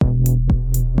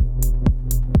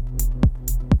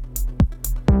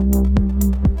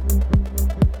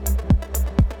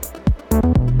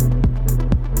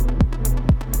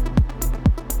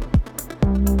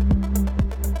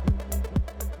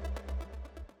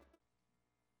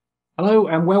Hello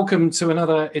and welcome to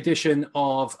another edition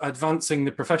of Advancing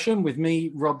the Profession with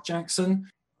me, Rob Jackson.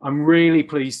 I'm really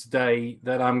pleased today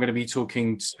that I'm going to be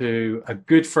talking to a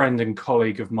good friend and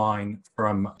colleague of mine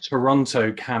from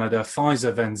Toronto, Canada,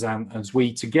 Faiza Venzant, as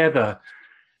we together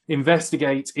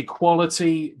investigate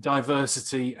equality,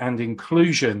 diversity and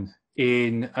inclusion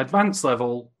in advanced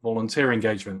level volunteer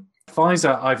engagement.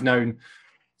 Faiza, I've known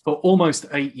for almost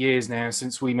 8 years now,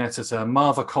 since we met at a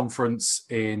MAVA conference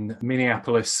in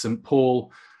Minneapolis, St.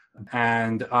 Paul.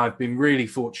 And I've been really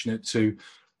fortunate to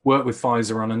work with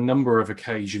Faiza on a number of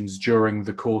occasions during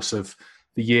the course of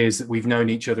the years that we've known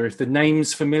each other. If the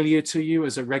name's familiar to you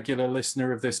as a regular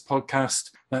listener of this podcast,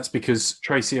 that's because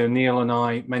Tracy O'Neill and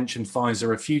I mentioned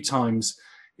Faiza a few times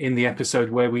in the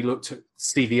episode where we looked at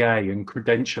CVA and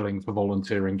credentialing for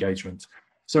volunteer engagement.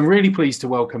 So I'm really pleased to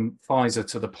welcome Faiza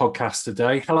to the podcast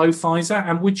today. Hello, Faiza.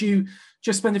 And would you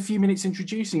just spend a few minutes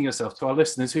introducing yourself to our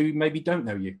listeners who maybe don't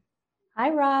know you? Hi,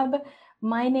 Rob.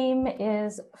 My name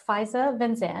is Faiza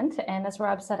Venzant. And as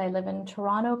Rob said, I live in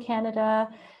Toronto, Canada.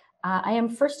 I am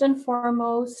first and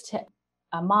foremost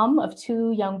a mom of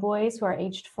 2 young boys who are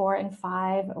aged 4 and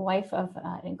 5, wife of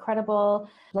an incredible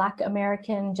Black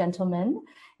American gentleman.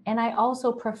 And I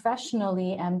also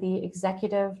professionally am the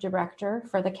executive director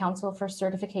for the Council for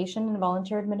Certification in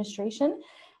Volunteer Administration.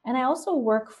 And I also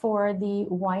work for the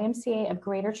YMCA of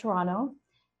Greater Toronto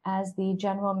as the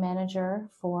general manager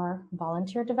for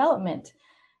volunteer development.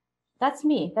 That's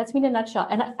me. That's me in a nutshell.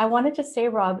 And I wanted to say,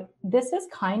 Rob, this is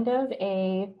kind of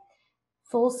a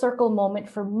full circle moment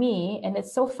for me. And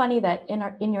it's so funny that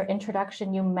in your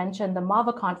introduction, you mentioned the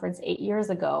MAVA conference 8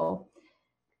 years ago.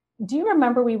 Do you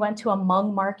remember we went to a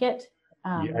Hmong market?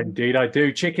 Yeah, indeed, I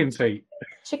do. Chicken feet.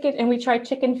 And we tried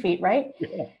chicken feet, right?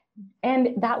 Yeah.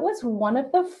 And that was one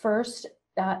of the first,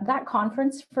 that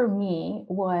conference for me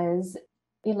was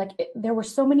there were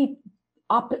so many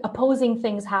opposing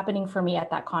things happening for me at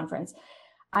that conference.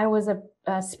 I was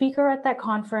a speaker at that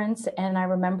conference, and I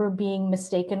remember being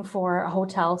mistaken for a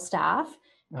hotel staff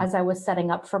as I was setting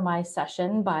up for my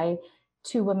session by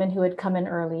 2 women who had come in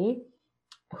early,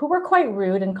 who were quite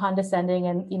rude and condescending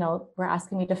and, were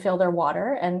asking me to fill their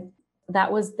water. And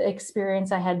that was the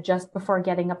experience I had just before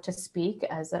getting up to speak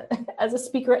as a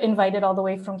speaker invited all the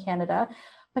way from Canada.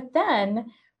 But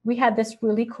then we had this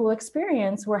really cool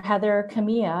experience where Heather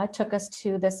Camilla took us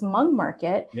to this Hmong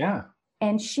market. Yeah.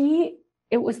 And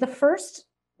it was the first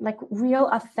real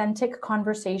authentic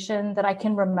conversation that I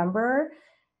can remember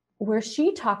where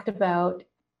she talked about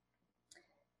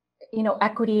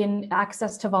equity and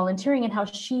access to volunteering and how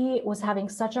she was having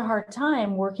such a hard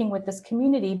time working with this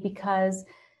community because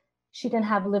she didn't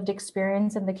have lived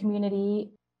experience in the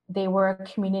community. They were a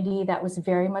community that was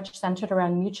very much centered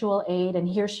around mutual aid. And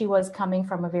here she was coming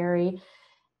from a very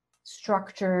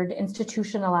structured,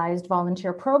 institutionalized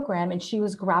volunteer program, and she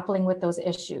was grappling with those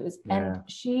issues. Yeah. And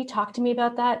she talked to me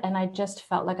about that, and I just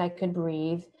felt like I could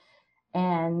breathe.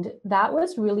 And that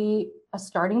was really a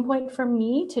starting point for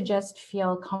me to just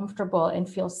feel comfortable and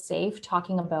feel safe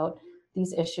talking about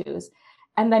these issues.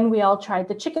 And then we all tried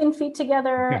the chicken feet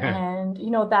together. And,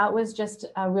 that was just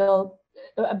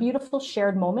a beautiful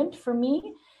shared moment for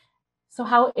me. So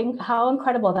how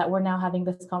incredible that we're now having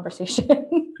this conversation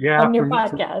on your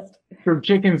podcast. From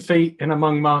chicken feet in a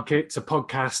Hmong market to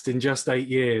podcast in just 8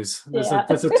 years.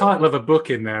 There's a title of a book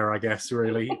in there, I guess,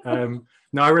 really.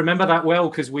 No, I remember that well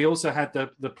because we also had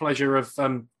the pleasure of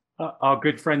our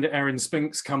good friend Erin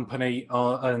Spink's company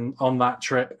on that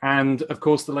trip. And of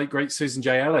course, the late, great Susan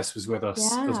J. Ellis was with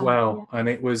us as well. Yeah. And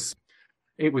it was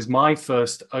my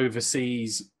first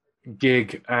overseas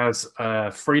gig as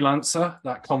a freelancer,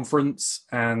 that conference.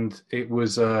 And it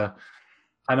was an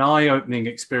eye-opening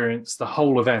experience, the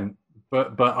whole event.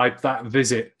 But that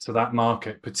visit to that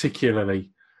market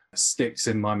particularly sticks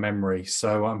in my memory.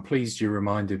 So I'm pleased you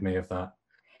reminded me of that.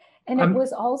 And it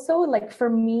was also for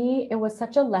me, it was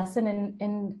such a lesson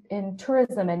in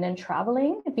tourism and in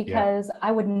traveling because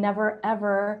I would never,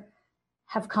 ever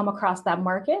have come across that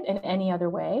market in any other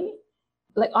way.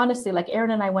 Honestly,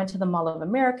 Erin and I went to the Mall of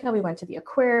America, we went to the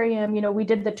aquarium, we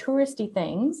did the touristy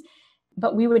things,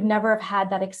 but we would never have had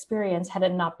that experience had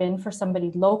it not been for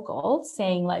somebody local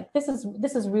saying this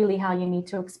is really how you need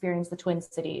to experience the Twin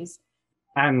Cities.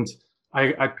 And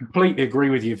I completely agree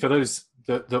with you. For those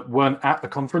that weren't at the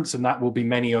conference, and that will be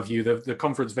many of you, the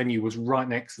conference venue was right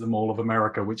next to the Mall of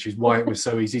America, which is why it was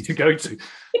so easy to go to.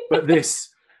 But this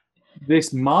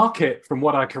market, from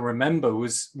what I can remember,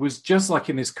 was just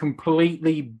in this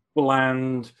completely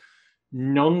bland,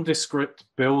 nondescript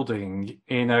building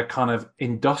in a kind of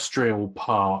industrial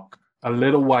park, a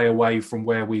little way away from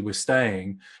where we were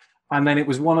staying. And then it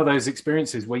was one of those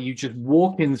experiences where you just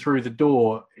walk in through the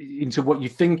door into what you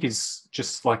think is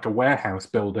just like a warehouse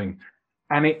building,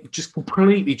 and it just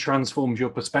completely transformed your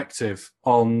perspective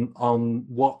on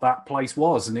what that place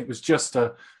was. And it was just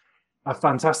a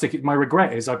fantastic. My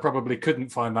regret is I probably couldn't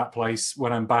find that place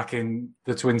when I'm back in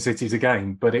the Twin Cities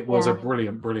again, but it was a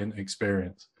brilliant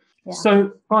experience. Yeah.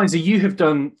 So, Faiza, you have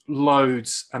done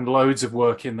loads and loads of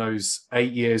work in those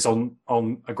 8 years on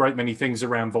a great many things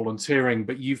around volunteering,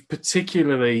 but you've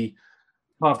particularly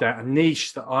carved out a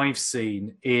niche that I've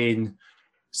seen in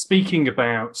speaking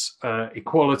about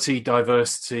equality,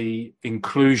 diversity,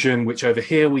 inclusion, which over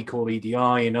here we call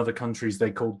EDI, in other countries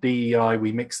they call DEI,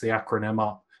 we mix the acronym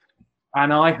up.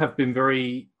 And I have been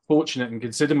very fortunate and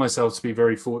consider myself to be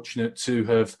very fortunate to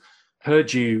have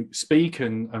heard you speak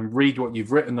and read what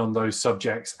you've written on those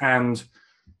subjects, and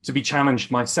to be challenged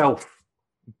myself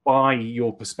by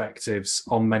your perspectives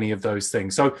on many of those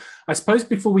things. So I suppose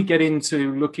before we get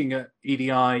into looking at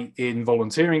EDI in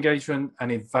volunteer engagement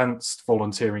and advanced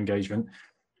volunteer engagement,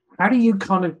 how do you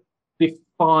kind of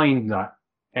define that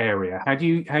area? How do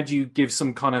you give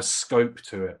some kind of scope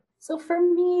to it? So for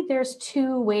me, there's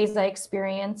two ways I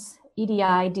experience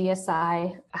EDI,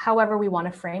 DSI, however we want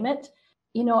to frame it.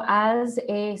 You know, as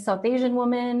a South Asian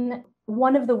woman,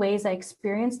 one of the ways I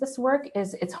experience this work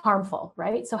is it's harmful,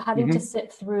 right? So having to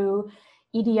sit through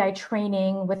EDI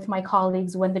training with my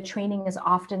colleagues when the training is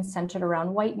often centered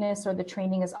around whiteness, or the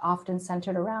training is often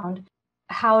centered around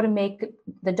how to make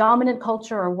the dominant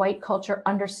culture or white culture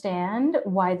understand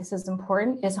why this is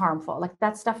important, is harmful. Like,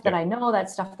 that's stuff that I know,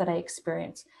 that's stuff that I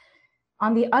experience.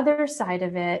 On the other side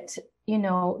of it, you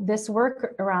know, this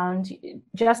work around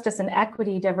justice and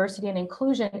equity, diversity and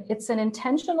inclusion, it's an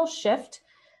intentional shift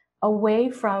away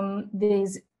from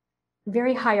these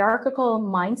very hierarchical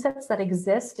mindsets that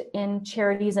exist in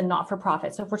charities and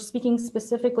not-for-profit. So if we're speaking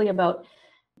specifically about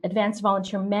advanced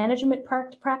volunteer management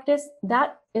practice,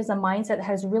 that is a mindset that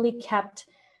has really kept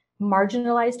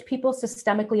marginalized people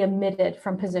systemically omitted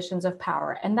from positions of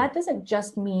power. And that doesn't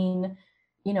just mean,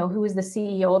 you know, who is the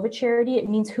CEO of a charity? It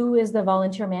means who is the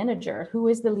volunteer manager? Who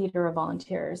is the leader of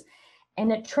volunteers?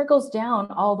 And it trickles down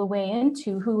all the way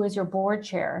into who is your board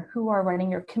chair, who are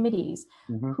running your committees,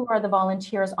 who are the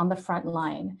volunteers on the front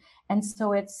line. And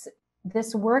so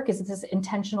this work is this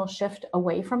intentional shift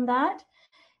away from that.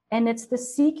 And it's the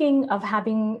seeking of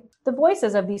having the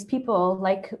voices of these people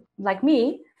like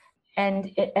me.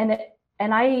 And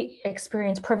I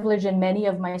experience privilege in many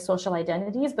of my social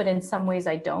identities, but in some ways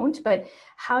I don't. But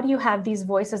how do you have these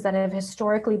voices that have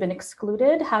historically been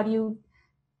excluded? How do you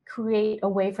create a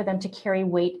way for them to carry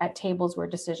weight at tables where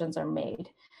decisions are made?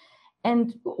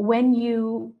 And when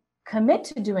you commit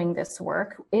to doing this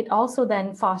work, it also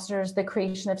then fosters the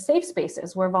creation of safe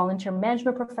spaces where volunteer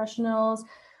management professionals,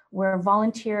 where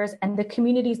volunteers and the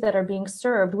communities that are being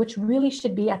served, which really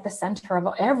should be at the center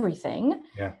of everything.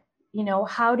 Yeah. You know,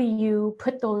 how do you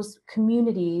put those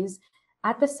communities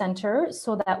at the center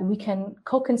so that we can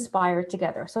co-conspire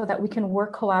together, so that we can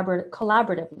work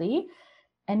collaboratively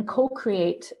and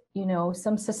co-create, you know,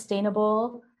 some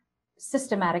sustainable,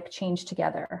 systematic change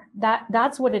together?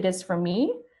 That's what it is for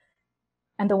me.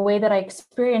 And the way that I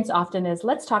experience often is,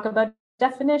 let's talk about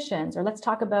definitions, or let's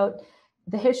talk about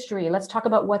the history, let's talk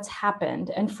about what's happened.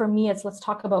 And for me, it's let's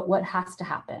talk about what has to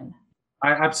happen.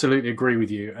 I absolutely agree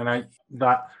with you. And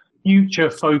that future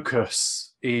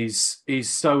focus is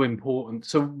so important.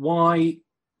 So why,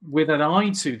 with an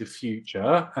eye to the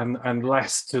future and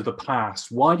less to the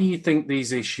past, why do you think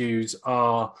these issues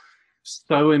are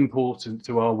so important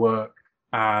to our work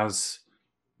as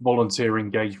volunteer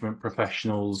engagement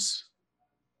professionals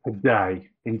today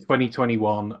in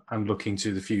 2021 and looking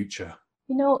to the future?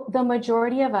 You know, the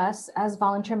majority of us as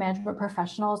volunteer management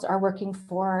professionals are working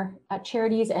for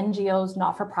charities, NGOs,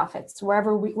 not-for-profits,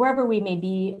 wherever we may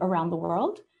be around the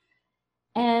world.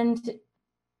 And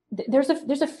there's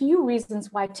a few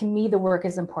reasons why, to me, the work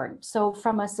is important. So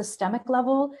from a systemic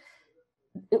level,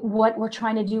 what we're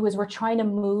trying to do is we're trying to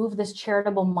move this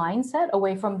charitable mindset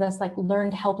away from this like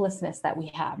learned helplessness that we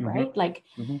have, right? Like,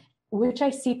 which I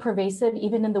see pervasive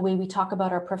even in the way we talk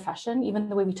about our profession, even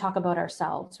the way we talk about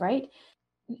ourselves, right?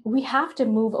 We have to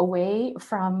move away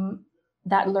from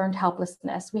that learned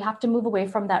helplessness. We have to move away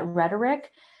from that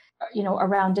rhetoric, you know,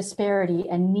 around disparity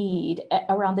and need,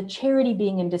 around the charity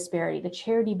being in disparity, the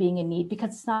charity being in need,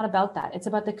 because it's not about that. It's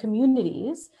about the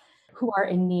communities who are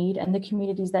in need and the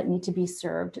communities that need to be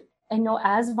served. And, you know,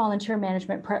 as volunteer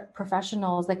management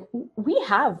professionals, like, we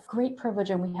have great privilege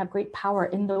and we have great power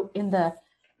in the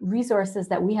resources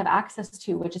that we have access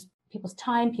to, which is people's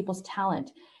time, people's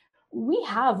talent. we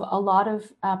have a lot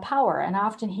of power. And I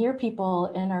often hear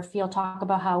people in our field talk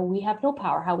about how we have no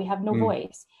power, how we have no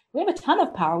voice. We have a ton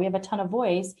of power. We have a ton of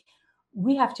voice.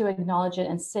 We have to acknowledge it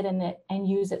and sit in it and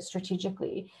use it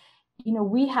strategically.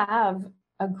 We have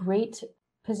a great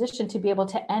position to be able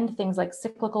to end things like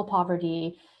cyclical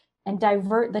poverty and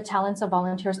divert the talents of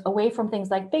volunteers away from things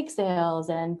like bake sales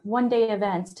and one-day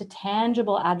events to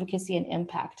tangible advocacy and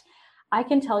impact. I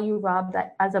can tell you, Rob,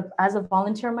 that as a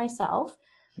volunteer myself,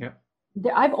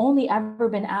 I've only ever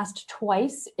been asked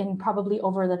twice in probably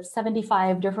over the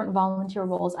 75 different volunteer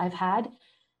roles I've had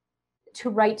to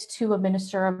write to a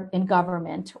minister in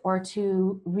government or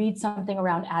to read something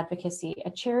around advocacy. A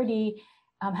charity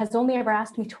has only ever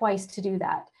asked me twice to do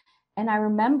that. And I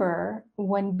remember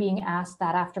when being asked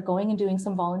that after going and doing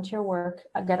some volunteer work,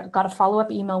 I got a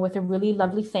follow-up email with a really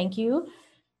lovely thank you.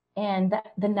 And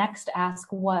the next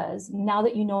ask was, now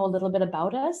that you know a little bit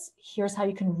about us, here's how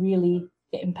you can really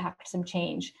impact some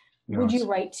change. Nice. Would you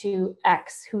write to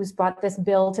X who's brought this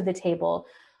bill to the table?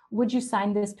 Would you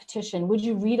sign this petition? Would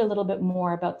you read a little bit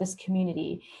more about this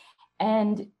community?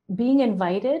 And being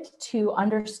invited to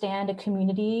understand a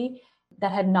community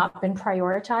that had not been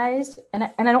prioritized. And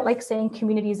I don't like saying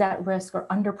communities at risk or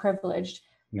underprivileged.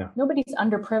 No. Nobody's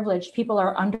underprivileged. People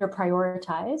are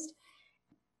under-prioritized.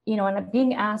 And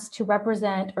being asked to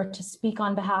represent or to speak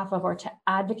on behalf of or to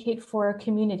advocate for a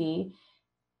community,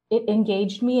 it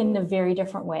engaged me in a very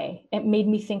different way. It made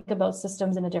me think about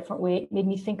systems in a different way. It made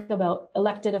me think about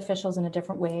elected officials in a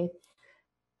different way.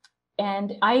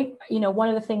 And one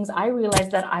of the things I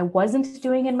realized that I wasn't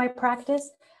doing in my practice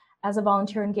as a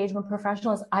volunteer engagement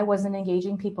professional is I wasn't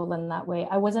engaging people in that way.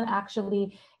 I wasn't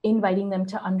actually inviting them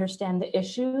to understand the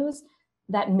issues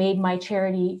that made my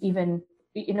charity even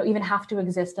have to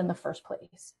exist in the first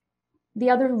place. The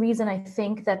other reason I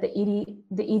think that the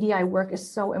EDI work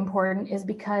is so important is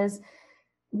because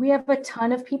we have a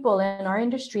ton of people in our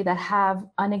industry that have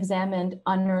unexamined,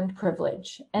 unearned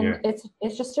privilege. And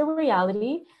it's just a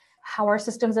reality, how our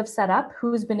systems have set up,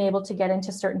 who's been able to get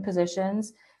into certain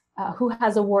positions, who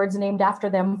has awards named after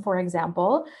them, for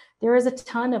example. There is a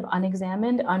ton of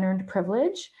unexamined, unearned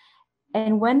privilege.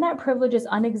 And when that privilege is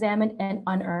unexamined and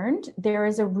unearned, there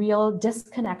is a real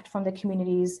disconnect from the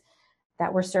communities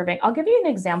that we're serving. I'll give you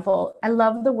an example. I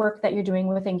love the work that you're doing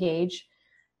with Engage.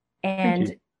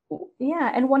 And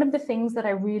and one of the things that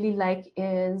I really like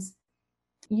is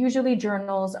usually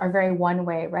journals are very one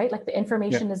way, right? Like the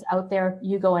information is out there,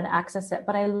 you go and access it.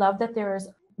 But I love that there's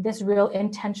this real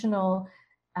intentional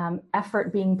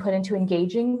effort being put into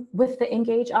engaging with the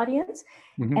Engage audience.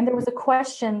 Mm-hmm. And there was a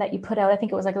question that you put out, I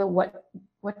think it was like,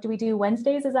 what do we do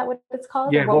Wednesdays? Is that what it's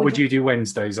called? Yeah, what would you do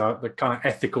Wednesdays are the kind of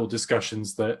ethical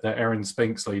discussions that Erin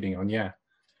Spink's leading on,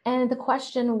 And the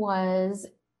question was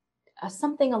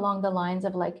something along the lines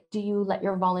of like, do you let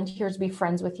your volunteers be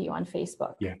friends with you on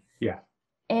Facebook? Yeah.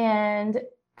 And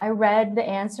I read the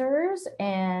answers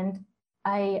and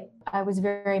I was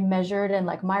very measured in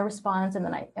like my response. And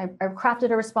then I crafted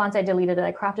a response, I deleted it.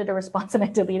 I crafted a response and I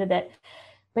deleted it.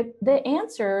 But the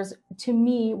answers to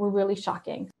me were really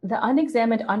shocking. The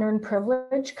unexamined, unearned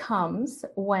privilege comes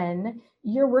when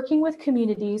you're working with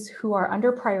communities who are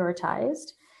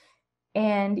under-prioritized,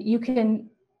 and you can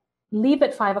leave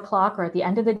at 5 o'clock or at the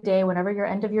end of the day, whenever your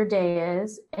end of your day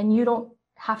is, and you don't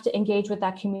have to engage with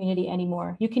that community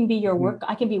anymore. You can be your work.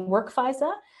 I can be work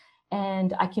FISA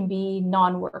and I can be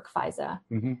non-work FISA.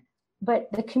 Mm-hmm.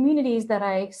 But the communities that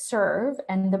I serve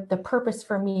and the purpose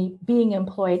for me being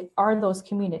employed are those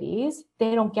communities.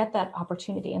 They don't get that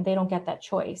opportunity and they don't get that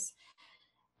choice.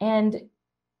 And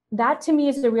that to me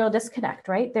is the real disconnect,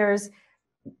 right? There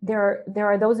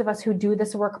are those of us who do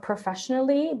this work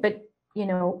professionally, but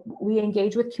we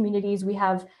engage with communities. We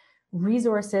have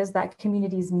resources that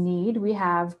communities need. We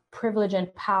have privilege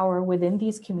and power within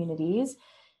these communities.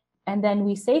 And then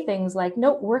we say things like,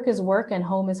 no, work is work and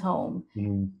home is home.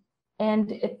 Mm.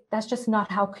 And that's just not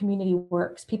how community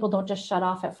works. People don't just shut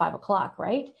off at 5 o'clock,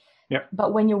 right? Yeah.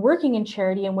 But when you're working in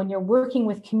charity and when you're working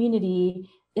with community,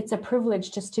 it's a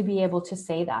privilege just to be able to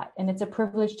say that. And it's a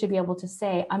privilege to be able to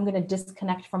say, I'm going to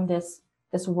disconnect from this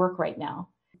work right now.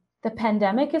 The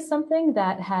pandemic is something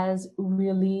that has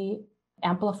really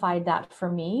amplified that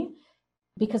for me,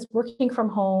 because working from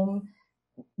home,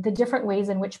 the different ways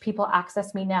in which people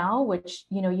access me now, which,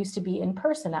 used to be in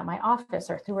person at my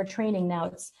office or through a training, now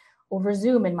it's over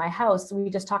Zoom in my house. We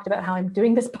just talked about how I'm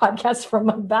doing this podcast from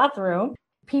my bathroom.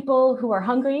 People who are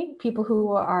hungry, people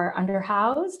who are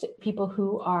underhoused, people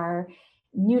who are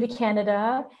new to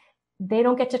Canada, they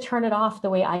don't get to turn it off the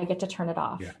way I get to turn it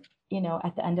off,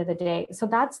 at the end of the day. So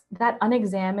that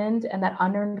unexamined and that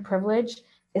unearned privilege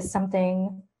is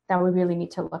something that we really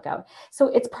need to look out. So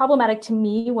it's problematic to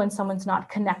me when someone's not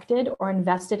connected or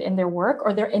invested in their work,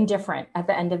 or they're indifferent at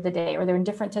the end of the day, or they're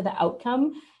indifferent to the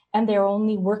outcome, and they're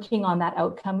only working on that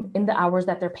outcome in the hours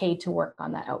that they're paid to work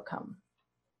on that outcome.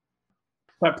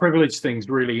 That privilege thing's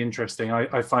really interesting.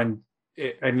 I find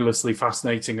it endlessly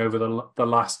fascinating over the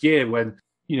last year when,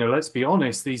 let's be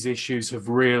honest, these issues have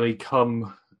really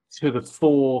come to the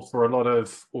fore for a lot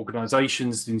of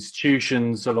organizations,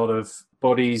 institutions, a lot of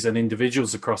bodies and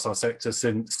individuals across our sector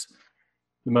since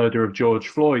the murder of George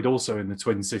Floyd, also in the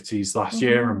Twin Cities last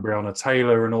year, and Breonna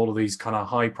Taylor, and all of these kind of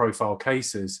high profile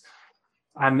cases.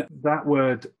 And that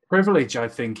word privilege, I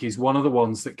think, is one of the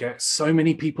ones that gets so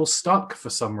many people stuck for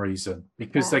some reason,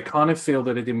 because they kind of feel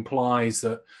that it implies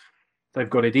that they've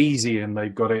got it easy and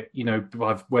they've got it,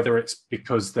 whether it's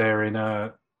because they're in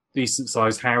a decent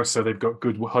sized house, so they've got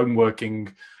good home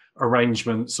working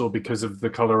arrangements, or because of the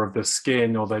color of their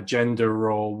skin or their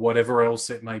gender or whatever else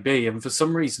it may be. And for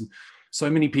some reason, so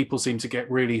many people seem to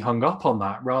get really hung up on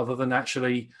that, rather than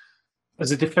actually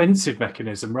as a defensive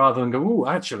mechanism, rather than go, oh,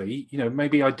 actually,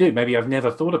 maybe I do, maybe I've never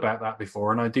thought about that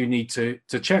before, and I do need to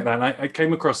check that. And I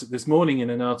came across it this morning in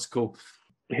an article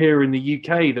here in the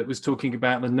UK that was talking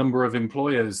about the number of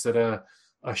employers that are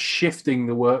shifting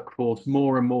the workforce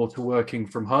more and more to working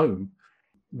from home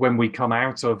when we come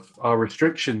out of our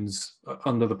restrictions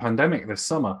under the pandemic this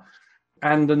summer.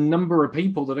 And the number of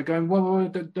people that are going, well,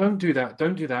 don't do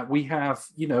that. We have,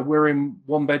 we're in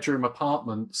one bedroom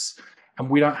apartments and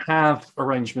we don't have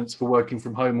arrangements for working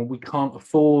from home, and we can't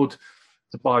afford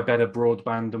to buy better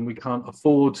broadband, and we can't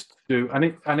afford to do,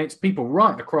 and it's people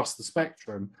right across the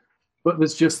spectrum. But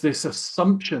there's just this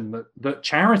assumption that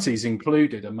charities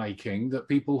included are making that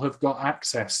people have got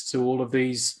access to all of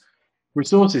these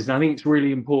resources. And I think it's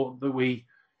really important that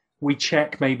we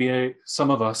check, maybe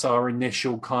some of us, our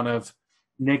initial kind of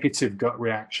negative gut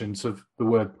reactions of the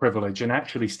word privilege, and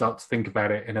actually start to think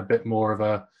about it in a bit more of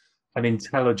an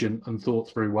intelligent and thought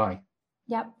through way.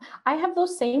 Yep. I have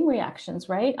those same reactions,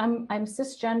 right? I'm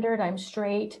cisgendered, I'm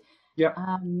straight. Yeah.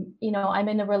 I'm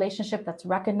in a relationship that's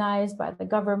recognized by the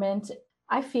government.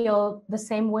 I feel the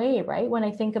same way, right? When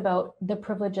I think about the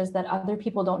privileges that other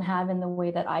people don't have in the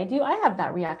way that I do, I have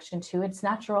that reaction too. It's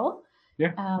natural.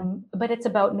 Yeah. But it's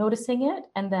about noticing it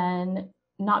and then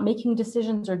not making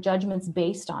decisions or judgments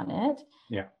based on it.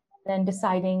 Yeah. Then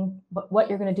deciding what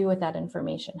you're going to do with that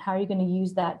information. How are you going to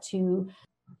use that to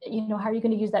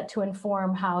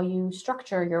inform how you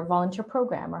structure your volunteer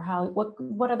program, or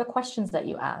what are the questions that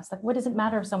you ask? Like, what does it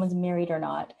matter if someone's married or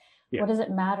not? Yeah. What does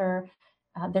it matter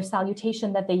their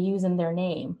salutation that they use in their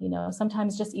name?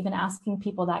 Sometimes just even asking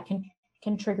people that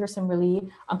can trigger some really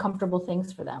uncomfortable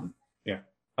things for them. Yeah.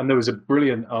 And there was a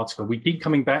brilliant article. We keep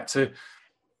coming back to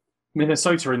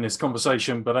Minnesota in this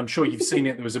conversation, but I'm sure you've seen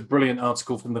it. There was a brilliant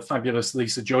article from the fabulous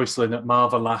Lisa Joycelyn at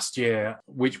Marva last year,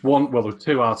 there were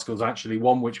two articles actually,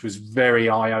 one which was very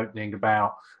eye-opening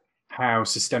about how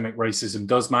systemic racism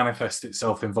does manifest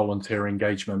itself in volunteer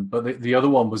engagement, but the other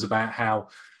one was about how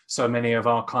so many of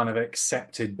our kind of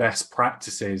accepted best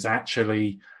practices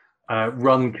actually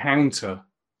run counter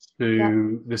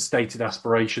to the stated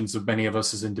aspirations of many of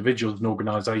us as individuals and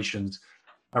organizations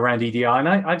around EDI. And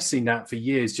I've seen that for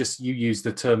years. Just you used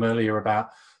the term earlier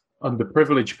about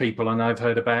underprivileged people, and I've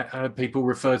heard about people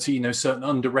refer to certain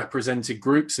underrepresented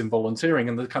groups in volunteering,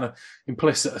 and the kind of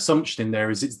implicit assumption in there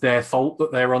is it's their fault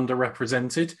that they're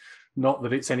underrepresented, not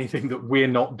that it's anything that we're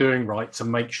not doing right to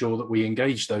make sure that we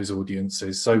engage those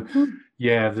audiences. So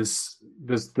yeah, there's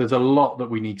a lot that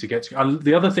we need to get to.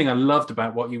 The other thing I loved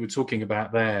about what you were talking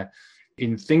about there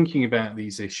in thinking about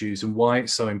these issues and why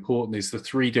it's so important is the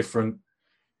three different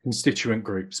constituent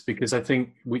groups, because I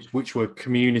think which were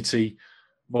community,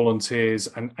 volunteers,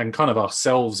 and kind of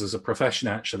ourselves as a profession,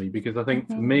 actually, because I think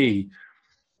for me,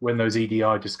 when those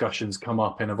EDI discussions come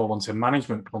up in a volunteer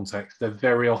management context, they're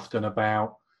very often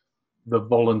about the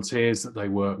volunteers that they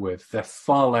work with. They're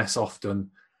far less often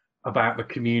about the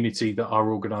community that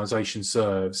our organization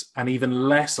serves, and even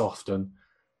less often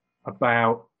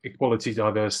about equality,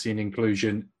 diversity, and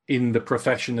inclusion in the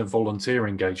profession of volunteer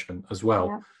engagement as well.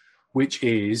 Yeah. Which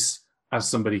is, as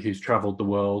somebody who's traveled the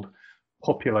world,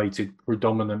 populated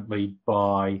predominantly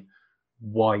by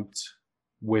white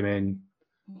women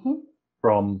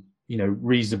from,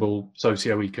 reasonable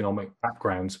socioeconomic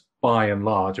backgrounds, by and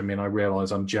large. I mean, I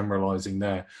realize I'm generalizing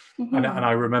there. And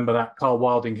I remember that Carl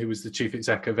Wilding, who was the chief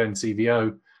exec of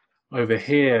NCVO over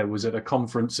here, was at a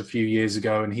conference a few years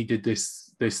ago, and he did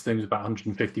this thing with about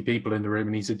 150 people in the room,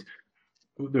 and he said,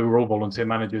 they were all volunteer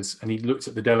managers, and he looked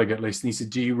at the delegate list and he said,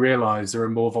 do you realize there are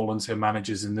more volunteer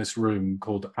managers in this room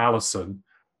called Alison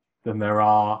than there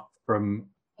are from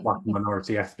black and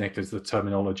minority ethnic, as the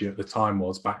terminology at the time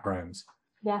was, backgrounds.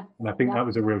 Yeah. And I think that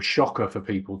was a real shocker for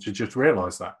people to just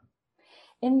realize that.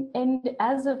 And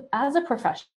as a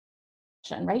profession,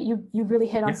 right? You really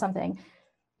hit on something.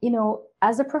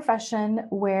 As a profession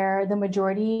where the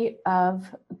majority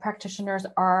of practitioners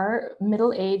are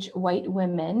middle-aged white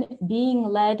women being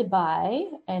led by,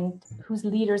 and whose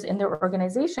leaders in their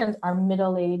organizations are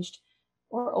middle-aged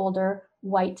or older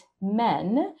white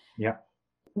men. Yeah.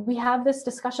 We have this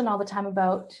discussion all the time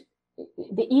about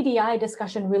the EDI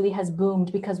discussion really has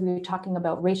boomed because we were talking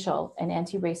about racial and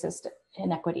anti-racist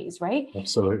inequities, right?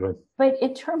 Absolutely. But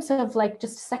in terms of like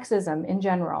just sexism in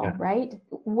general, right?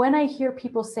 When I hear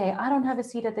people say, I don't have a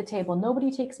seat at the table, nobody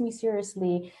takes me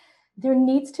seriously, there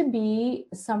needs to be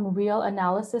some real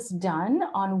analysis done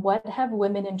on what have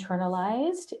women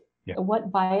internalized,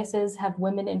 what biases have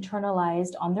women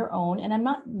internalized on their own. And I'm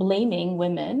not blaming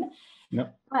women,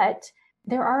 but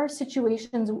there are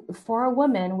situations for a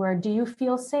woman where do you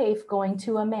feel safe going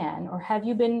to a man, or have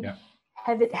you been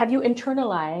have you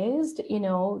internalized,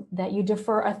 that you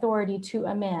defer authority to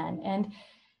a man? And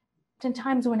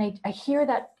oftentimes when I hear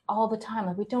that all the time,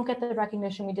 like we don't get the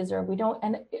recognition we deserve, we don't,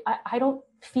 and I don't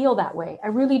feel that way. I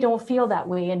really don't feel that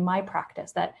way in my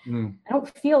practice, that I don't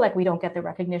feel like we don't get the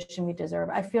recognition we deserve.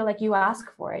 I feel like you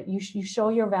ask for it. You show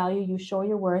your value, you show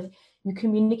your worth, you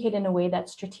communicate in a way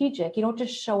that's strategic. You don't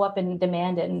just show up and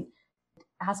demand it and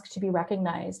ask to be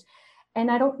recognized.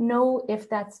 And I don't know if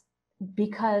that's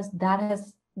because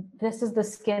this is the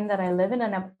skin that I live in,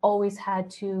 and I've always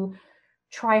had to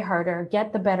try harder,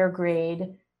 get the better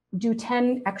grade, do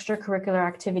 10 extracurricular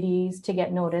activities to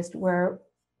get noticed, where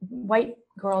white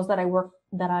girls that I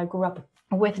grew up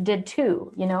with did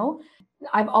too,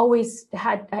 I've always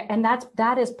had, and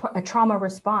that is a trauma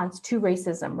response to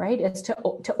racism, right? Is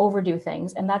to overdo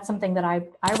things. And that's something that I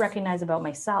recognize about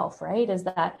myself, right? Is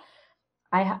that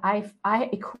I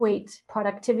equate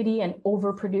productivity and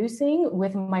overproducing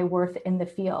with my worth in the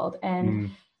field.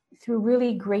 And through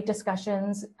really great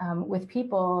discussions with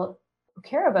people who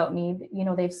care about me,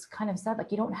 they've kind of said,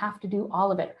 like, you don't have to do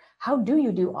all of it. How do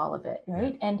you do all of it,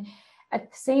 right? And at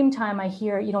the same time, I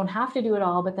hear you don't have to do it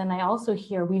all, but then I also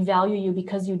hear we value you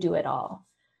because you do it all.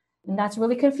 And that's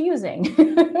really confusing.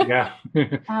 Yeah.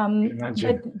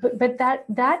 But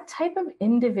that type of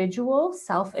individual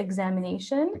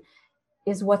self-examination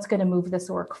is what's going to move this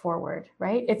work forward,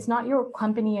 right? It's not your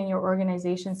company and your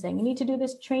organization saying, you need to do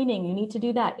this training, you need to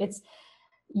do that. It's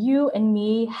you and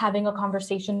me having a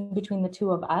conversation between the two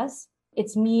of us.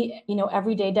 It's me,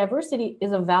 every day. Diversity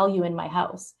is a value in my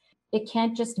house. It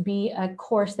can't just be a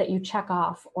course that you check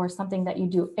off or something that you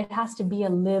do. It has to be a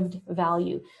lived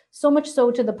value. So much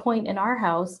so to the point in our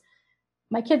house,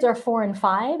 my kids are 4 and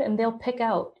 5, and they'll pick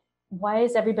out, why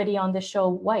is everybody on this show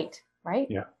white, right?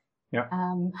 Yeah.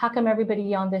 How come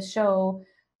everybody on this show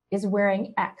is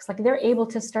wearing X? Like, they're able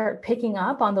to start picking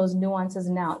up on those nuances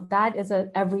now. That is an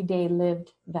everyday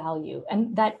lived value.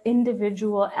 And that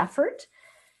individual effort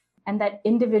and that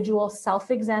individual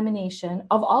self-examination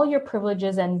of all your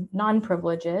privileges and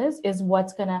non-privileges is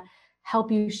what's going to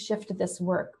help you shift this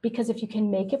work. Because if you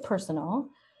can make it personal,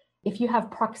 if you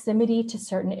have proximity to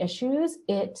certain issues,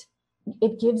 it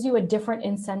gives you a different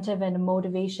incentive and a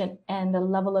motivation and a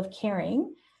level of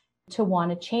caring to want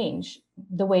to change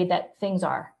the way that things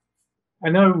are. I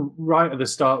know right at the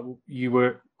start, you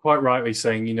were quite rightly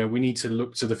saying, we need to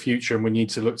look to the future and we need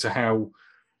to look to how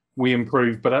we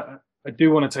improve. But I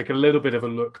do want to take a little bit of a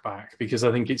look back, because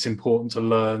I think it's important to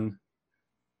learn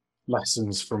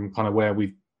lessons from kind of where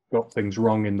we've got things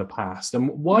wrong in the past. And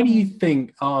why do you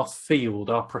think our field,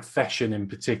 our profession in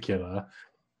particular,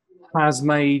 has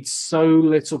made so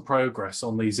little progress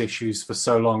on these issues for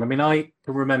so long? I mean, I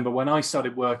can remember when I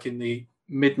started work in the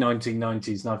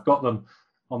mid-1990s, and I've got them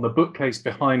on the bookcase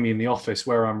behind me in the office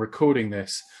where I'm recording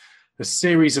this, a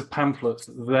series of pamphlets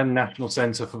that the then National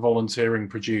Centre for Volunteering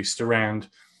produced around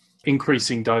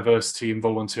increasing diversity and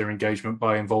volunteer engagement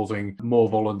by involving more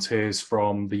volunteers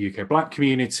from the UK Black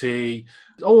community,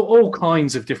 all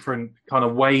kinds of different kind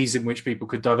of ways in which people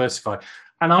could diversify.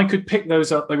 And I could pick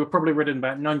those up. They were probably written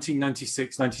about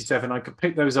 1996, 97. I could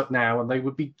pick those up now and they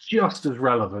would be just as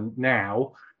relevant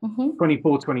now,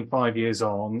 24, 25 years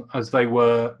on, as they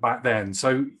were back then.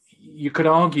 So you could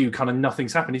argue kind of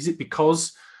nothing's happened. Is it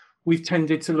because we've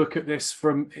tended to look at this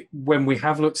from when we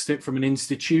have looked at it from an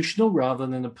institutional rather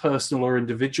than a personal or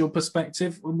individual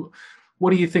perspective?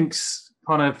 What do you think's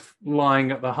kind of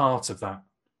lying at the heart of that?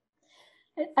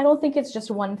 I don't think it's just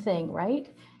one thing, right?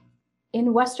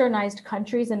 In westernized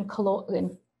countries and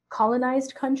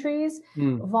colonized countries,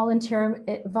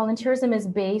 volunteerism is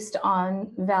based on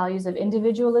values of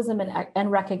individualism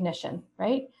and recognition,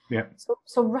 right? Yeah.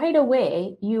 So right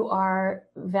away, you are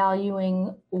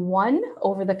valuing one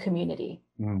over the community,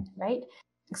 right?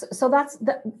 So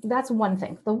that's one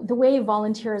thing. The way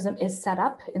volunteerism is set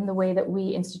up, in the way that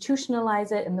we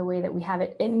institutionalize it, in the way that we have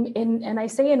it and I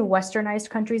say in westernized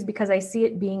countries because I see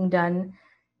it being done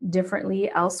differently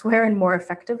elsewhere and more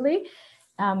effectively.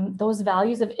 Those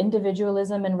values of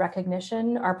individualism and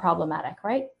recognition are problematic,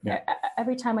 right? Yeah.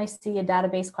 Every time I see a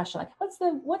database question, like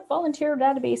what volunteer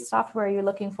database software are you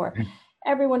looking for?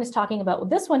 Everyone is talking about, well,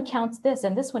 this one counts this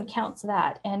and this one counts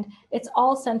that. And it's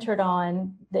all centered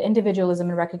on the individualism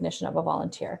and recognition of a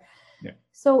volunteer. Yeah.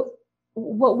 So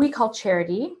what we call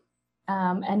charity,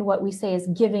 and what we say is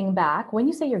giving back. When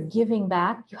you say you're giving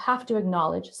back, you have to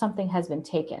acknowledge something has been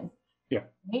taken. Yeah.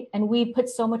 Right? And we put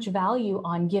so much value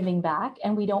on giving back,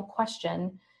 and we don't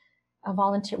question a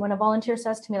volunteer. When a volunteer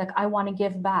says to me, like, I want to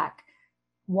give back,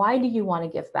 why do you want to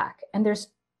give back? And there's,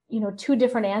 two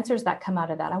different answers that come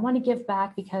out of that. I want to give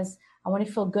back because I want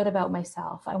to feel good about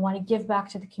myself. I want to give back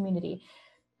to the community.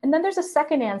 And then there's a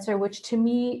second answer, which to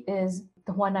me is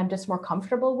the one I'm just more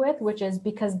comfortable with, which is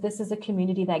because this is a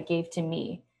community that gave to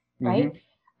me, right?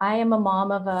 I am a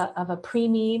mom of a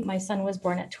preemie. My son was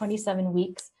born at 27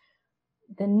 weeks.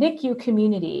 The NICU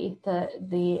community,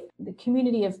 the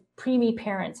community of preemie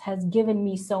parents has given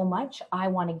me so much, I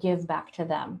want to give back to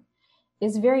them,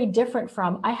 is very different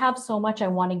from, I have so much, I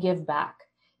want to give back.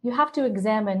 You have to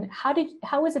examine,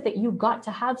 how is it that you got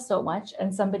to have so much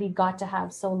and somebody got to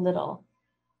have so little?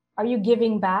 Are you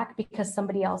giving back because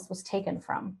somebody else was taken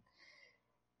from?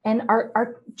 And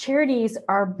our charities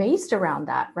are based around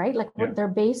that, right? Like they're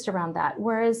based around that.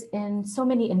 Whereas in so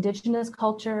many indigenous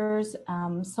cultures,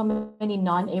 so many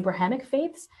non-Abrahamic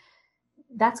faiths,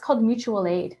 that's called mutual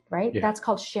aid, right? Yeah. That's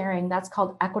called sharing. That's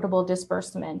called equitable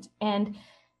disbursement. And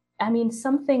I mean,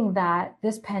 something that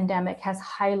this pandemic has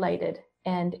highlighted,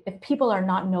 and if people are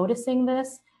not noticing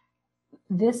this,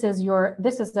 this is a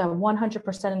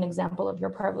 100% an example of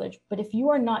your privilege. But if you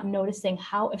are not noticing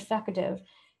how effective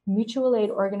mutual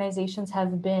aid organizations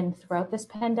have been throughout this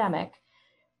pandemic,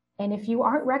 and if you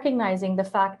aren't recognizing the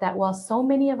fact that while so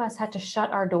many of us had to shut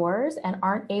our doors and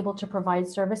aren't able to provide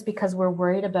service because we're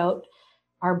worried about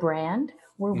our brand,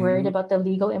 we're worried about the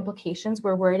legal implications,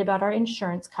 we're worried about our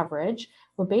insurance coverage,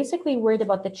 we're basically worried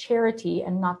about the charity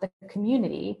and not the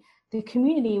community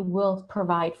will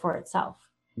provide for itself.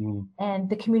 And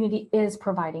the community is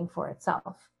providing for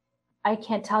itself. I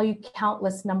can't tell you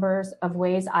countless numbers of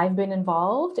ways I've been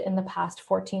involved in the past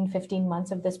 14, 15 months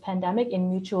of this pandemic in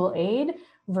mutual aid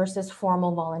versus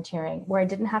formal volunteering, where I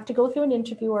didn't have to go through an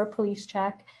interview or a police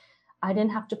check. I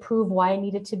didn't have to prove why I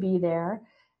needed to be there.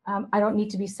 I don't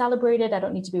need to be celebrated. I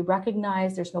don't need to be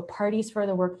recognized. There's no parties for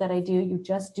the work that I do. You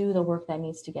just do the work that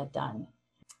needs to get done.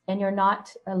 And you're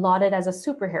not lauded as a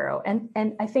superhero.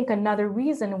 And I think another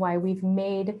reason why we've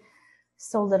made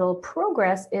so little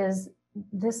progress is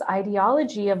this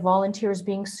ideology of volunteers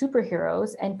being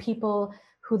superheroes and people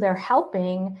who they're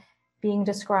helping being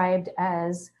described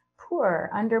as poor,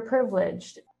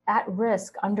 underprivileged, at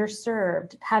risk,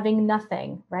 underserved, having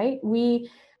nothing, right? We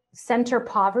center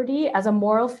poverty as a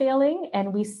moral failing,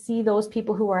 and we see those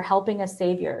people who are helping as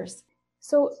saviors.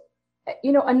 So,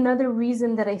 another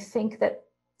reason that I think that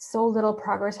so little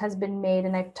progress has been made,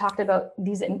 and I've talked about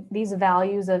these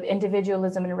values of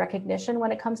individualism and recognition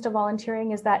when it comes to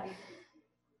volunteering, is that,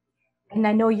 and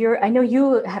I know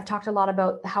you have talked a lot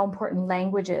about how important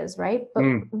language is, right? But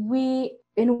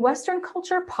in Western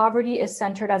culture, poverty is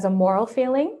centered as a moral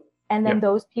failing. And then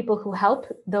those people who help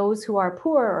those who are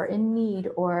poor or in need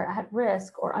or at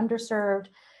risk or underserved,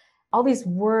 all these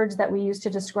words that we use to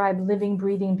describe living,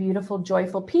 breathing, beautiful,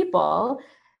 joyful people,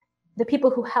 the people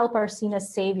who help are seen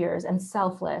as saviors and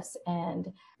selfless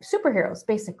and superheroes,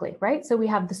 basically, right? So we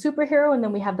have the superhero and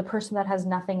then we have the person that has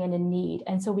nothing and in need.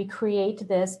 And so we create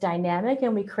this dynamic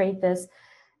and we create this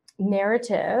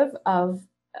narrative of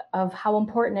how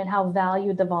important and how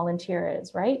valued the volunteer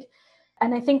is, right?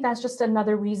 And I think that's just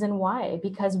another reason why,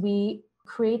 because we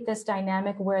create this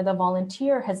dynamic where the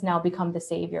volunteer has now become the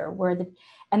savior,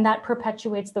 and that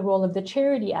perpetuates the role of the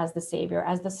charity as the savior,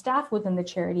 as the staff within the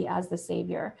charity as the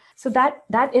savior. So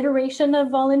that iteration of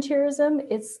volunteerism,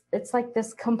 it's like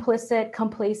this complicit,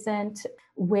 complacent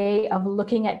way of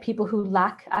looking at people who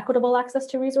lack equitable access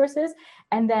to resources.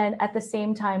 And then at the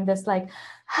same time, this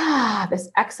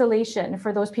exhalation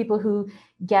for those people who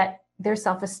get their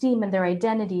self-esteem and their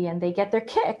identity, and they get their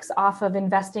kicks off of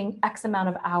investing X amount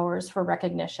of hours for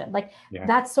recognition. Like,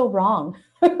 that's so wrong.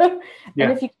 And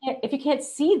if you can't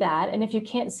see that, and if you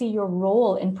can't see your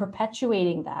role in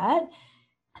perpetuating that,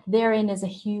 therein is a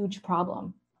huge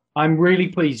problem. I'm really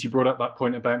pleased you brought up that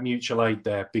point about mutual aid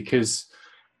there, because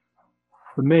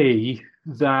for me,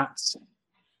 that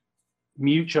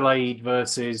mutual aid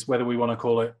versus whether we want to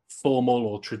call it formal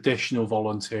or traditional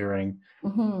volunteering,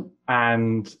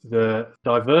 and the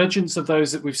divergence of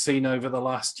those that we've seen over the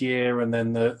last year, and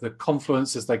then the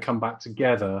confluence as they come back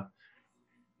together,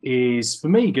 is for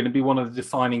me going to be one of the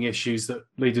defining issues that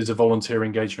leaders of volunteer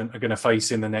engagement are going to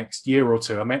face in the next year or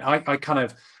two. I mean,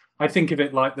 I think of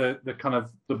it like the kind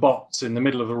of the box in the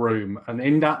middle of the room, and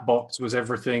in that box was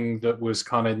everything that was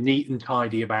kind of neat and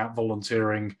tidy about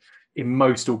volunteering in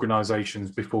most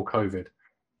organizations before COVID.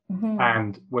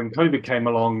 And when COVID came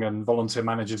along and volunteer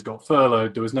managers got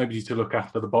furloughed, there was nobody to look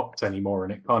after the box anymore,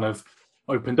 and it kind of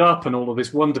opened up, and all of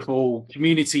this wonderful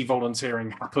community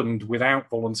volunteering happened without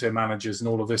volunteer managers and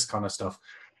all of this kind of stuff.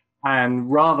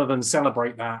 And rather than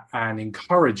celebrate that and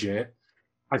encourage it,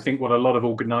 I think what a lot of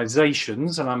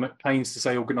organizations, and I'm at pains to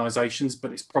say organizations,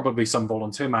 but it's probably some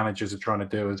volunteer managers are trying to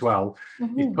do as well,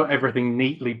 is put everything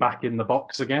neatly back in the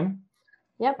box again.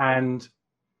 And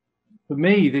for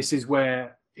me, this is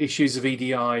where issues of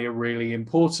EDI are really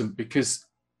important, because,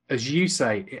 as you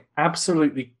say, it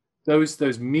absolutely,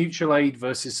 those mutual aid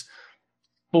versus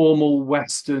formal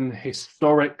Western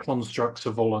historic constructs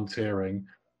of volunteering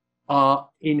are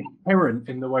inherent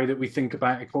in the way that we think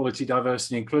about equality,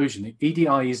 diversity, and inclusion.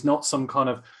 EDI is not some kind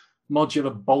of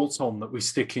modular bolt-on that we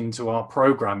stick into our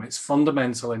program. It's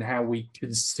fundamental in how we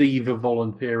conceive of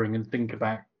volunteering and think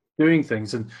about doing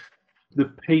things. And the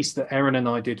piece that Erin and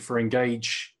I did for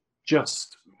Engage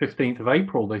just 15th of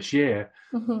April this year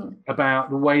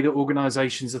about the way that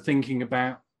organizations are thinking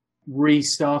about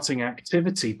restarting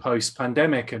activity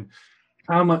post-pandemic, and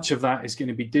how much of that is going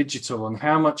to be digital and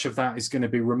how much of that is going to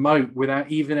be remote, without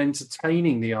even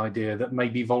entertaining the idea that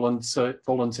maybe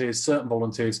certain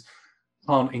volunteers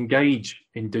can't engage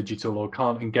in digital or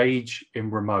can't engage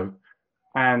in remote.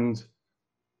 And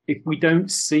if we don't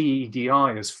see EDI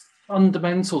as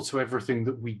fundamental to everything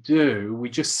that we do, we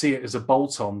just see it as a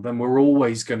bolt-on, then we're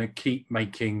always going to keep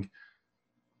making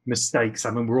mistakes.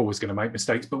 I mean, we're always going to make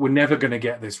mistakes, but we're never going to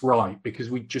get this right, because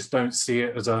we just don't see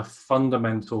it as a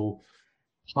fundamental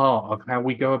part of how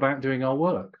we go about doing our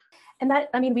work. And that,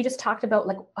 I mean, we just talked about,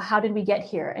 like, how did we get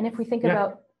here? And if we think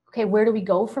about, okay, where do we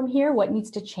go from here? What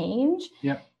needs to change?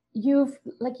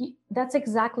 That's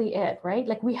exactly it, right?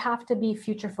 Like, we have to be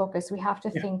future focused. We have to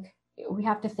think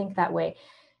that way.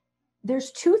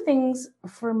 There's two things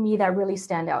for me that really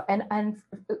stand out. And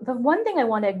the one thing I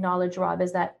want to acknowledge, Rob,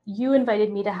 is that you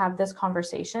invited me to have this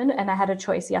conversation, and I had a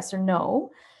choice, yes or no.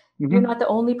 You're not the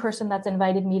only person that's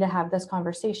invited me to have this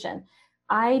conversation.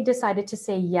 I decided to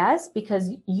say yes because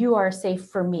you are safe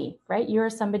for me, right? You're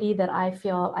somebody that I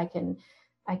feel I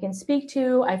can speak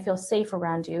to. I feel safe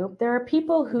around you. There are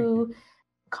people who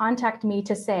contact me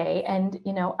to say, and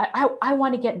I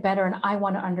want to get better and I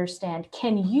want to understand.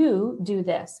 Can you do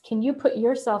this? Can you put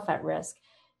yourself at risk?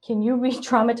 Can you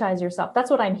re-traumatize yourself? That's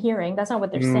what I'm hearing. That's not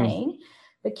what they're saying.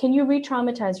 But can you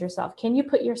re-traumatize yourself? Can you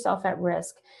put yourself at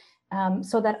risk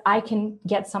so that I can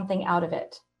get something out of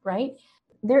it, right?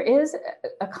 There is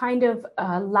a kind of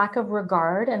lack of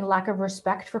regard and lack of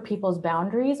respect for people's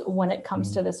boundaries when it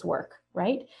comes to this work,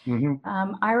 right?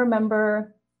 I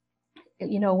remember,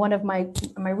 one of my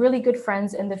really good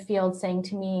friends in the field saying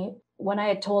to me, when I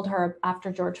had told her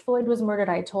after George Floyd was murdered,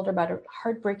 I told her about a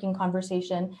heartbreaking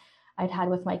conversation I'd had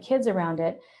with my kids around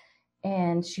it.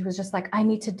 And she was just like, I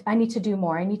need to do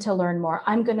more. I need to learn more.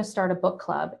 I'm going to start a book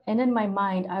club. And in my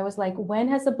mind, I was like, when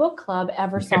has a book club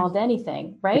ever solved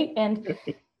anything? Right. And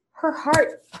her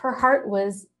heart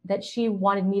was that she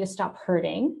wanted me to stop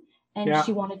hurting, and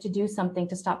she wanted to do something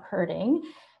to stop hurting.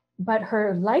 But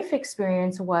her life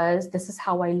experience was, this is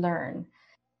how I learn.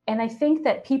 And I think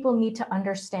that people need to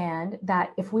understand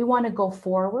that if we want to go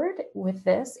forward with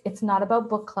this, it's not about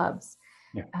book clubs.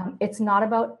 It's not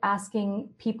about asking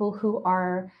people who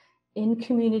are in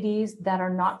communities that are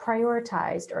not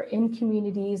prioritized or in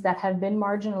communities that have been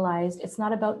marginalized. It's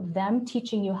not about them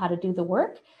teaching you how to do the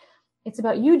work. It's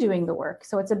about you doing the work.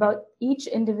 So it's about each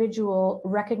individual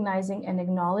recognizing and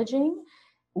acknowledging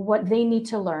what they need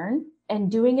to learn and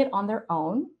doing it on their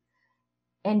own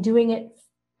and doing it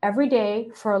every day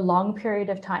for a long period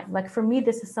of time. Like, for me,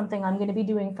 this is something I'm going to be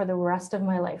doing for the rest of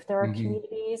my life. There are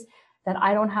communities that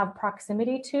I don't have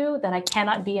proximity to, that I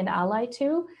cannot be an ally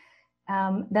to,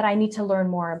 that I need to learn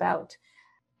more about.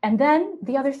 And then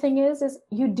the other thing is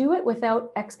you do it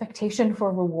without expectation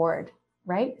for reward,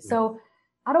 right? Yeah. So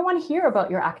I don't want to hear about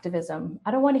your activism.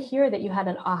 I don't want to hear that you had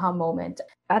an aha moment.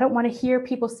 I don't want to hear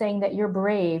people saying that you're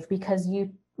brave because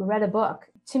you read a book.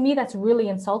 To me, that's really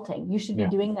insulting. You should be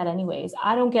doing that anyways.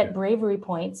 I don't get bravery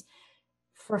points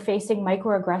for facing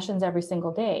microaggressions every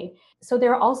single day. So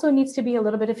there also needs to be a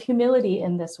little bit of humility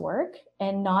in this work,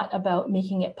 and not about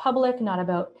making it public, not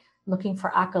about looking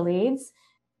for accolades,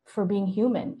 for being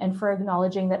human and for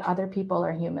acknowledging that other people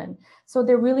are human. So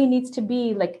there really needs to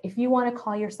be, like, if you want to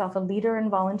call yourself a leader in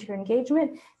volunteer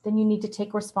engagement, then you need to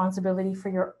take responsibility for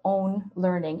your own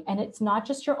learning. And it's not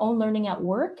just your own learning at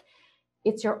work,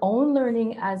 it's your own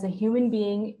learning as a human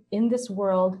being in this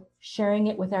world, sharing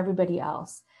it with everybody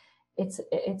else.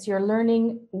 It's your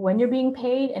learning when you're being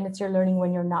paid, and it's your learning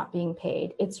when you're not being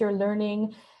paid. It's your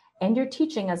learning and your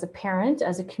teaching as a parent,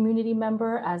 as a community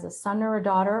member, as a son or a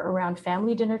daughter around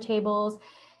family dinner tables.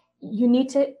 You need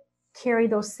to carry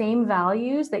those same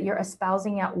values that you're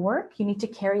espousing at work. You need to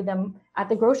carry them at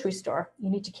the grocery store. You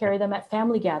need to carry them at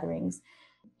family gatherings,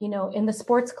 in the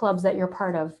sports clubs that you're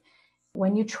part of.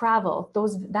 When you travel,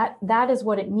 that is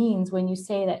what it means when you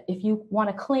say that if you want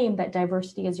to claim that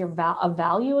diversity is a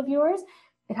value of yours,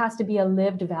 it has to be a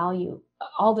lived value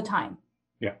all the time.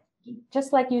 Yeah.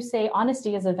 Just like you say,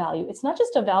 honesty is a value. It's not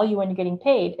just a value when you're getting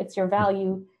paid. It's your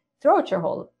value throughout your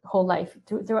whole life,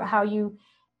 throughout how you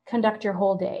conduct your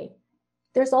whole day.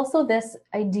 There's also this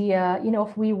idea,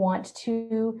 if we want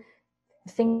to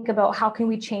think about how can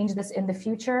we change this in the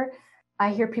future, I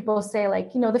hear people say,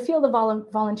 like, the field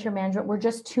of volunteer management, we're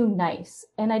just too nice.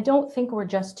 And I don't think we're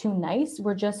just too nice.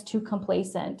 We're just too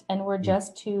complacent, and we're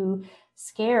just too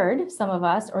scared, some of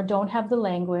us, or don't have the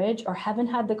language or haven't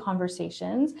had the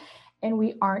conversations. And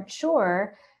we aren't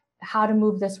sure how to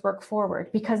move this work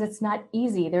forward because it's not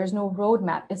easy. There's no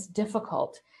roadmap. It's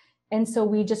difficult. And so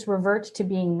we just revert to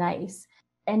being nice.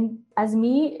 And as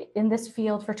me in this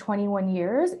field for 21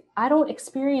 years, I don't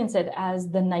experience it as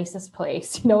the nicest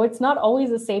place. It's not always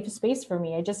a safe space for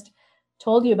me. I just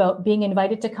told you about being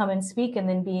invited to come and speak and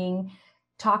then being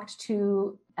talked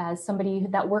to as somebody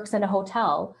that works in a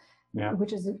hotel,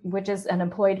 which is an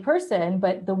employed person.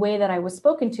 But the way that I was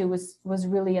spoken to was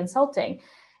really insulting.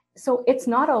 So it's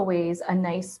not always a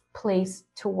nice place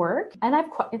to work. And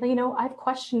I've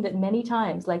questioned it many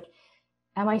times, like,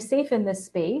 am I safe in this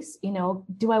space?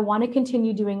 Do I want to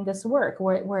continue doing this work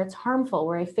where it's harmful,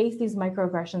 where I face these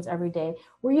microaggressions every day,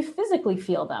 where you physically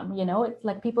feel them? It's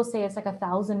like people say it's like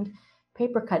 1,000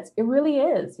 paper cuts. It really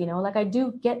is, like I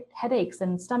do get headaches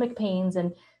and stomach pains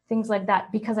and things like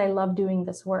that because I love doing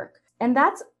this work. And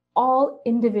that's all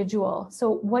individual.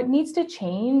 So what needs to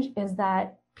change is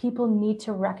that people need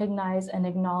to recognize and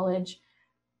acknowledge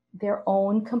their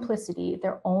own complicity,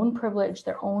 their own privilege,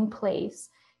 their own place.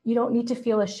 You don't need to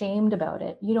feel ashamed about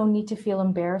it. You don't need to feel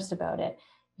embarrassed about it.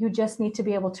 You just need to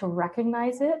be able to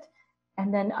recognize it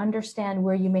and then understand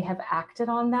where you may have acted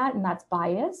on that, and that's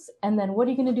bias. And then what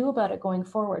are you going to do about it going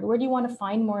forward? Where do you want to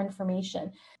find more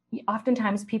information?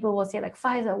 Oftentimes people will say, like,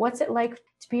 Faiza, what's it like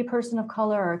to be a person of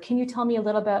color? Or can you tell me a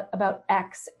little bit about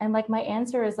X? And like, my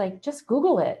answer is like, just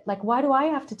Google it. Like, why do I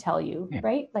have to tell you,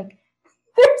 right? Like,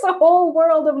 there's a whole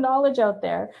world of knowledge out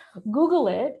there. Google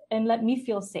it and let me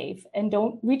feel safe, and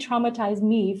don't re-traumatize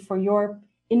me for your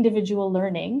individual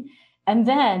learning. And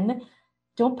then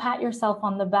don't pat yourself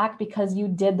on the back because you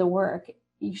did the work.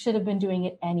 You should have been doing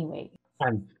it anyway.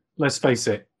 And let's face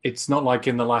it, it's not like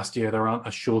in the last year there aren't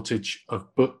a shortage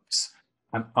of books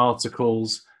and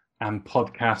articles and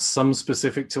podcasts, some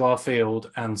specific to our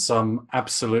field and some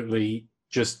absolutely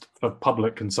just for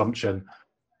public consumption,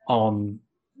 on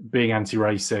being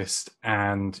anti-racist.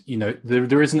 And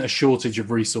there isn't a shortage of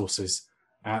resources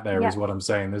out there, is what I'm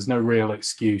saying. There's no real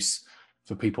excuse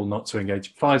for people not to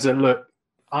engage. Faiza, look,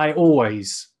 I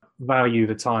always value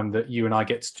the time that you and I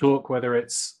get to talk, whether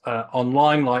it's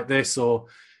online like this or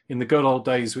in the good old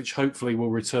days, which hopefully will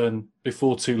return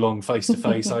before too long, face to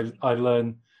face. I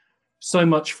learn so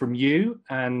much from you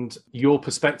and your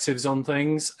perspectives on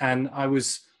things. And I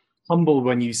was humbled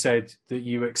when you said that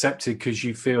you accepted because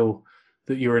you feel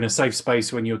that you're in a safe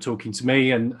space when you're talking to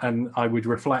me. And I would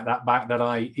reflect that back, that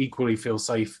I equally feel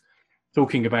safe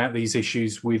talking about these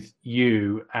issues with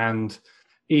you. And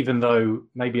even though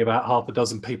maybe about half a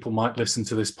dozen people might listen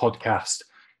to this podcast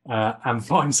and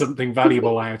find something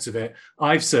valuable out of it,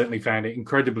 I've certainly found it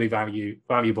incredibly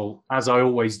valuable, as I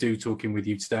always do, talking with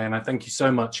you today. And I thank you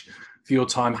so much for your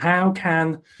time. How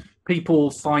can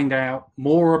people find out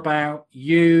more about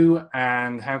you,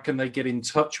 and how can they get in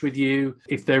touch with you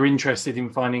if they're interested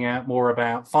in finding out more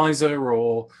about Faiza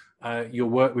or your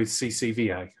work with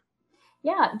CCVA?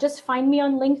 Yeah, just find me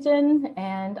on LinkedIn,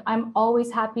 and I'm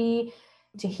always happy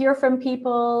to hear from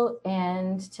people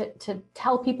and to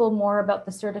tell people more about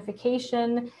the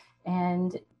certification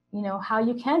and how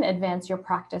you can advance your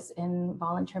practice in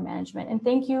volunteer management. And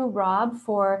thank you, Rob,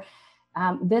 for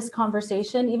this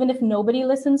conversation. Even if nobody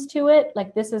listens to it,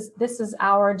 like this is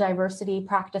our diversity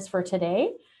practice for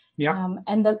today. Yeah.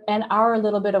 And our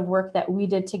little bit of work that we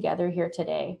did together here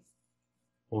today.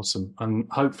 Awesome. And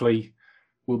hopefully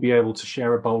we'll be able to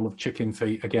share a bowl of chicken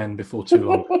feet again before too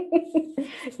long.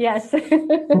 Yes.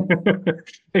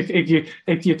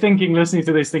 if you're listening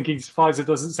to this thinking Faiza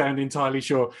doesn't sound entirely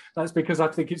sure, that's because I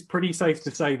think it's pretty safe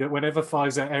to say that whenever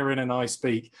Faiza, Erin and I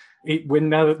speak,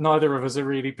 neither of us are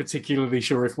really particularly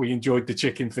sure if we enjoyed the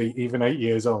chicken feet even 8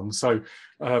 years on. So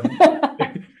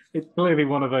it's clearly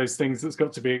one of those things that's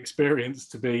got to be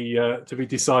experienced to be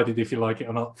decided if you like it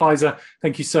or not. Faiza,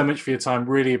 thank you so much for your time.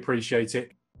 Really appreciate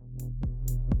it.